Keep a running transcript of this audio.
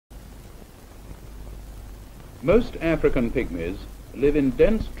Most African pygmies live in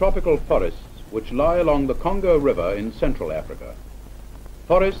dense tropical forests which lie along the Congo River in Central Africa.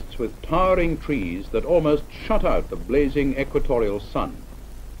 Forests with towering trees that almost shut out the blazing equatorial sun.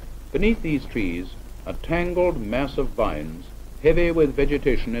 Beneath these trees, a tangled mass of vines, heavy with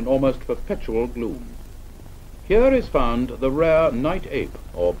vegetation in almost perpetual gloom. Here is found the rare night ape,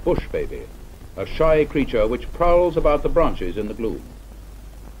 or bush baby, a shy creature which prowls about the branches in the gloom,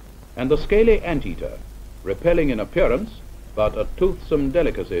 and the scaly anteater, repelling in appearance, but a toothsome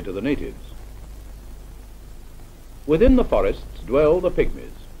delicacy to the natives. Within the forests dwell the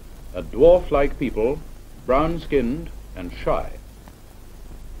pygmies, a dwarf-like people, brown-skinned and shy.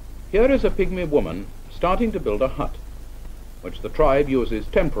 Here is a pygmy woman starting to build a hut, which the tribe uses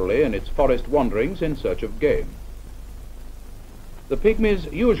temporarily in its forest wanderings in search of game. The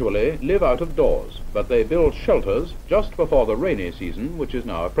pygmies usually live out of doors, but they build shelters just before the rainy season, which is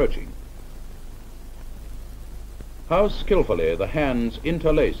now approaching. How skillfully the hands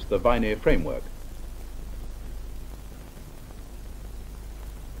interlace the viny framework.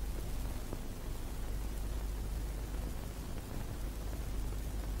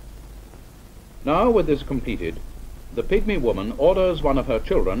 Now, with this completed, the pygmy woman orders one of her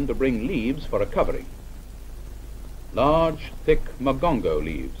children to bring leaves for a covering. Large, thick magongo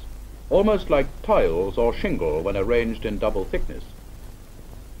leaves, almost like tiles or shingle when arranged in double thickness.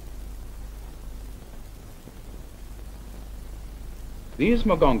 These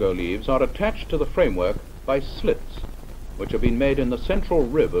magongo leaves are attached to the framework by slits, which have been made in the central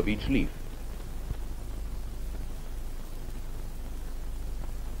rib of each leaf.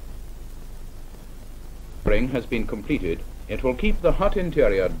 Has been completed, it will keep the hut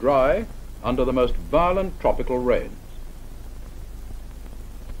interior dry under the most violent tropical rains.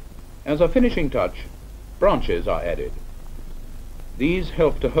 As a finishing touch, branches are added. These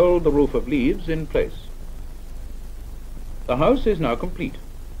help to hold the roof of leaves in place. The house is now complete,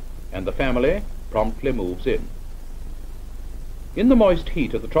 and the family promptly moves in. In the moist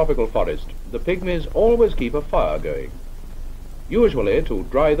heat of the tropical forest, the pygmies always keep a fire going, usually to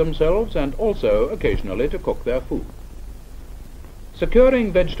dry themselves and also occasionally to cook their food.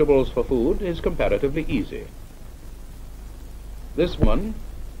 Securing vegetables for food is comparatively easy. This woman,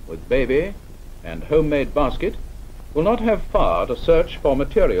 with baby and homemade basket, will not have far to search for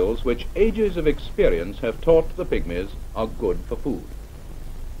materials which ages of experience have taught the pygmies are good for food.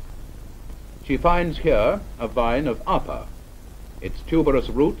 She finds here a vine of apa. Its tuberous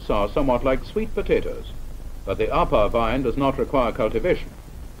roots are somewhat like sweet potatoes, but the apa vine does not require cultivation.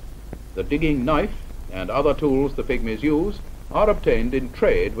 The digging knife and other tools the pygmies use are obtained in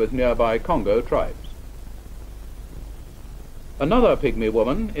trade with nearby Congo tribes. Another pygmy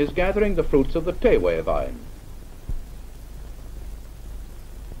woman is gathering the fruits of the tewe vine.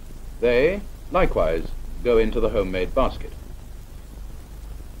 They, likewise, go into the homemade basket.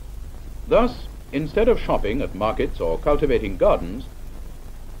 Thus, instead of shopping at markets or cultivating gardens,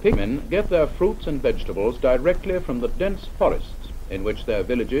 pygmen get their fruits and vegetables directly from the dense forests in which their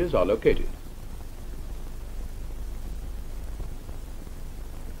villages are located.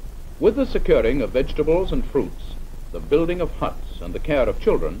 With the securing of vegetables and fruits, the building of huts and the care of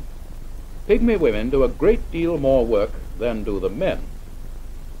children, pygmy women do a great deal more work than do the men,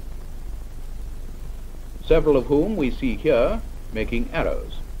 several of whom we see here making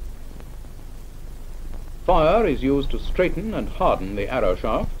arrows. Fire is used to straighten and harden the arrow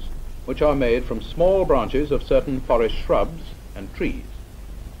shafts, which are made from small branches of certain forest shrubs and trees.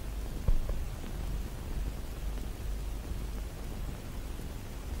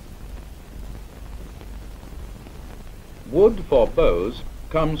 Wood for bows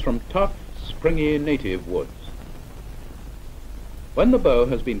comes from tough, springy native woods. When the bow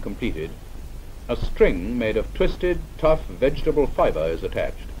has been completed, a string made of twisted, tough vegetable fiber is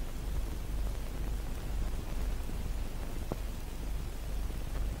attached.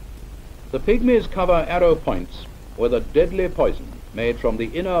 The pygmies cover arrow points with a deadly poison made from the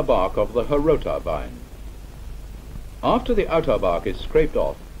inner bark of the horota vine. After the outer bark is scraped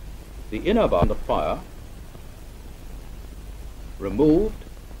off, the inner bark on the fire, removed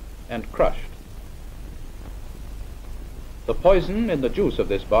and crushed. The poison in the juice of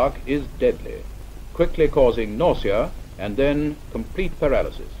this bark is deadly, quickly causing nausea and then complete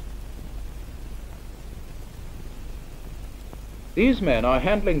paralysis. These men are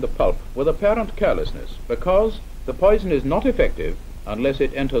handling the pulp with apparent carelessness because the poison is not effective unless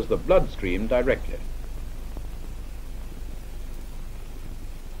it enters the bloodstream directly.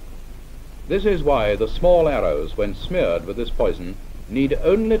 This is why the small arrows, when smeared with this poison, need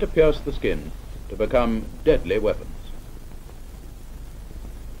only to pierce the skin to become deadly weapons.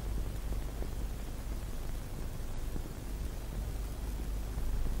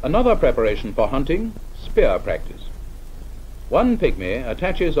 Another preparation for hunting, spear practice. One pygmy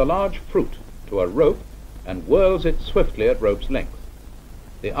attaches a large fruit to a rope and whirls it swiftly at rope's length.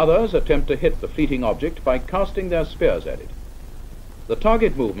 The others attempt to hit the fleeting object by casting their spears at it. The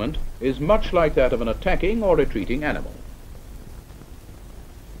target movement is much like that of an attacking or retreating animal.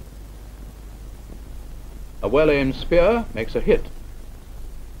 A well-aimed spear makes a hit.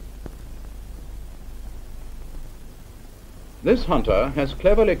 This hunter has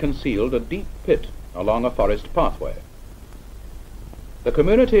cleverly concealed a deep pit along a forest pathway. The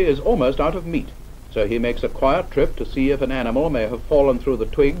community is almost out of meat, so he makes a quiet trip to see if an animal may have fallen through the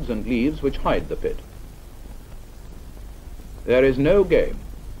twigs and leaves which hide the pit. There is no game,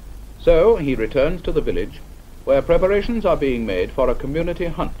 so he returns to the village, where preparations are being made for a community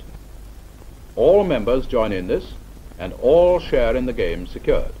hunt. All members join in this, and all share in the game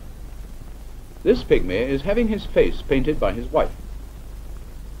secured. This pygmy is having his face painted by his wife.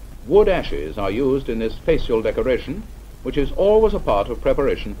 Wood ashes are used in this facial decoration, which is always a part of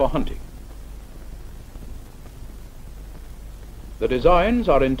preparation for hunting. The designs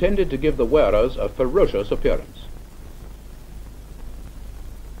are intended to give the wearers a ferocious appearance.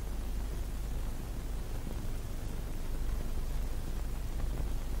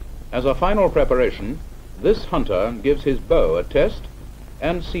 As a final preparation, this hunter gives his bow a test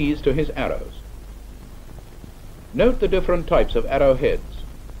and sees to his arrows. Note the different types of arrowheads,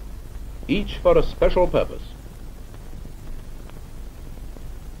 each for a special purpose.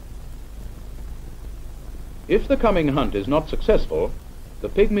 If the coming hunt is not successful, the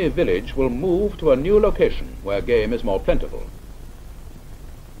pygmy village will move to a new location where game is more plentiful.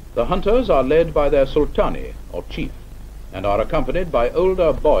 The hunters are led by their sultani, or chief, and are accompanied by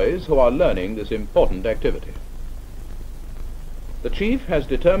older boys who are learning this important activity. The chief has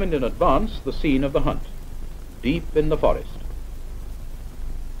determined in advance the scene of the hunt, deep in the forest.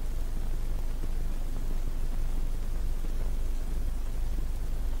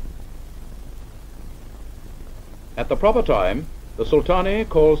 At the proper time, the sultani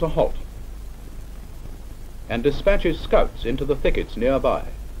calls a halt and dispatches scouts into the thickets nearby,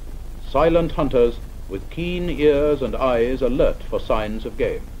 silent hunters with keen ears and eyes alert for signs of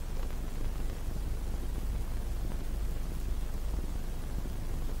game.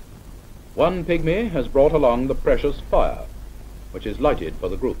 One pygmy has brought along the precious fire, which is lighted for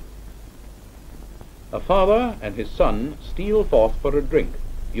the group. A father and his son steal forth for a drink,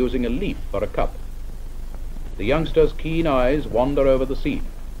 using a leaf for a cup. The youngster's keen eyes wander over the scene,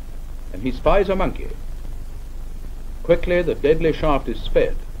 and he spies a monkey. Quickly the deadly shaft is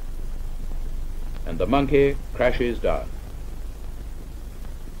sped, and the monkey crashes down.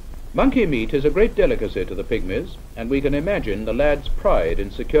 Monkey meat is a great delicacy to the pygmies, and we can imagine the lad's pride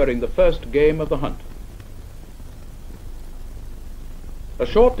in securing the first game of the hunt. A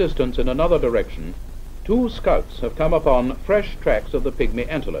short distance in another direction, two scouts have come upon fresh tracks of the pygmy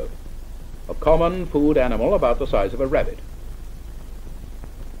antelope, a common food animal about the size of a rabbit.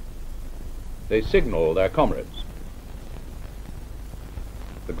 They signal their comrades.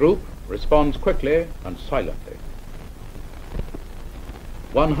 The group responds quickly and silently.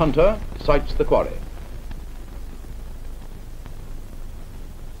 One hunter sights the quarry.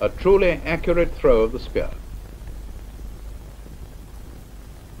 A truly accurate throw of the spear.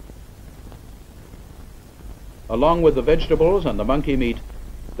 Along with the vegetables and the monkey meat,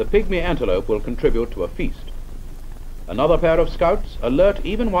 the pygmy antelope will contribute to a feast. Another pair of scouts, alert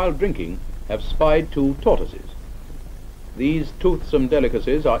even while drinking, have spied two tortoises. These toothsome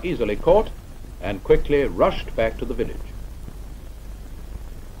delicacies are easily caught and quickly rushed back to the village.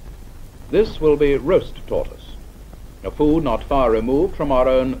 This will be roast tortoise, a food not far removed from our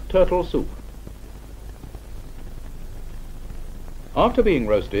own turtle soup. After being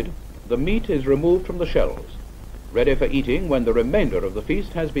roasted, the meat is removed from the shells, ready for eating when the remainder of the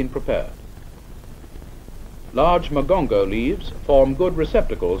feast has been prepared. Large magongo leaves form good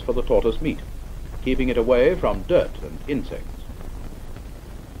receptacles for the tortoise meat, keeping it away from dirt and insects.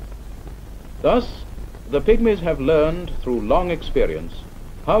 Thus, the pygmies have learned through long experience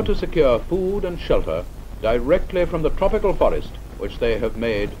how to secure food and shelter directly from the tropical forest which they have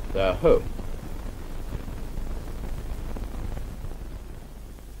made their home.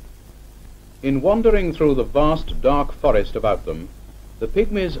 In wandering through the vast dark forest about them, the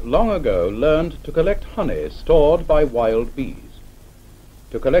pygmies long ago learned to collect honey stored by wild bees,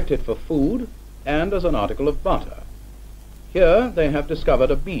 to collect it for food and as an article of barter. Here they have discovered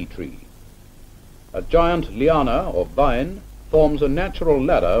a bee tree. A giant liana or vine forms a natural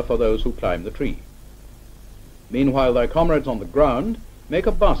ladder for those who climb the tree. Meanwhile their comrades on the ground make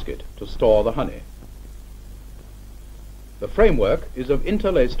a basket to store the honey. The framework is of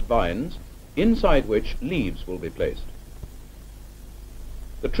interlaced vines, inside which leaves will be placed.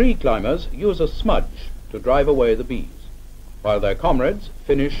 The tree climbers use a smudge to drive away the bees, while their comrades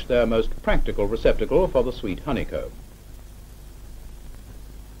finish their most practical receptacle for the sweet honeycomb.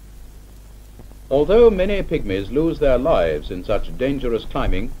 Although many pygmies lose their lives in such dangerous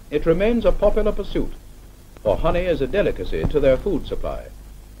climbing, it remains a popular pursuit, for honey is a delicacy to their food supply,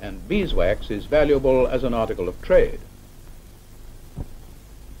 and beeswax is valuable as an article of trade.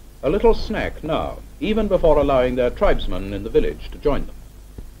 A little snack now, even before allowing their tribesmen in the village to join them.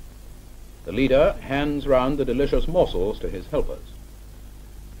 The leader hands round the delicious morsels to his helpers.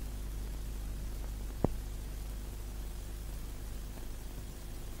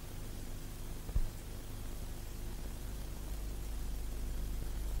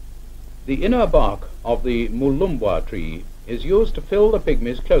 The inner bark of the mulumbwa tree is used to fill the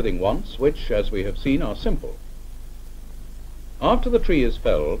pygmies' clothing wants, which, as we have seen, are simple. After the tree is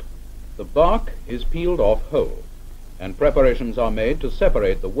felled, the bark is peeled off whole, and preparations are made to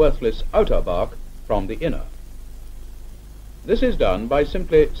separate the worthless outer bark from the inner. This is done by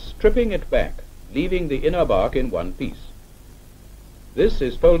simply stripping it back, leaving the inner bark in one piece. This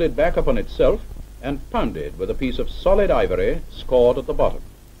is folded back upon itself and pounded with a piece of solid ivory scored at the bottom.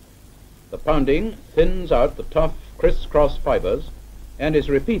 The pounding thins out the tough, criss-cross fibers and is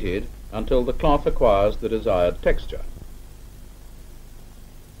repeated until the cloth acquires the desired texture.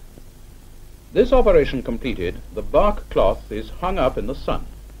 This operation completed, the bark cloth is hung up in the sun.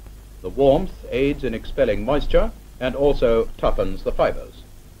 The warmth aids in expelling moisture and also toughens the fibers.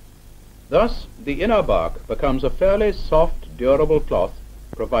 Thus, the inner bark becomes a fairly soft, durable cloth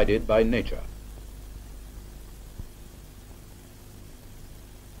provided by nature.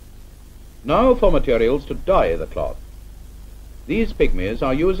 Now for materials to dye the cloth. These pygmies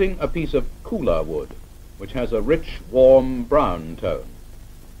are using a piece of cooler wood, which has a rich, warm brown tone.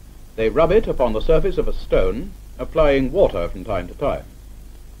 They rub it upon the surface of a stone, applying water from time to time.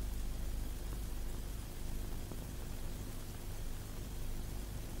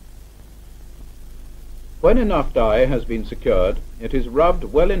 When enough dye has been secured, it is rubbed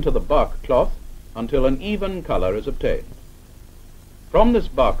well into the bark cloth until an even color is obtained. From this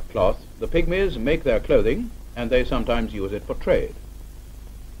bark cloth, the pygmies make their clothing, and they sometimes use it for trade.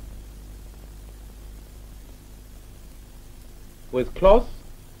 With cloth,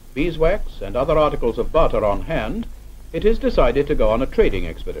 beeswax, and other articles of barter on hand, it is decided to go on a trading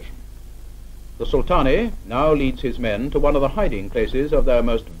expedition. The Sultani now leads his men to one of the hiding places of their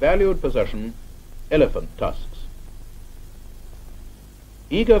most valued possession, elephant tusks.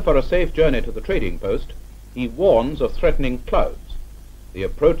 Eager for a safe journey to the trading post, he warns of threatening clouds, the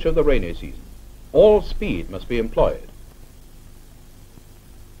approach of the rainy season. All speed must be employed.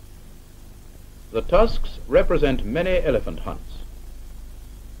 The tusks represent many elephant hunts.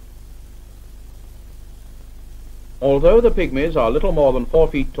 Although the pygmies are little more than 4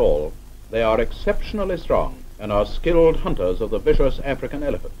 feet tall, they are exceptionally strong and are skilled hunters of the vicious African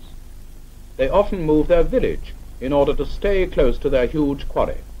elephants. They often move their village in order to stay close to their huge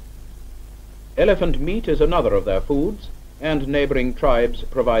quarry. Elephant meat is another of their foods, and neighboring tribes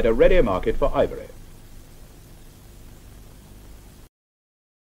provide a ready market for ivory.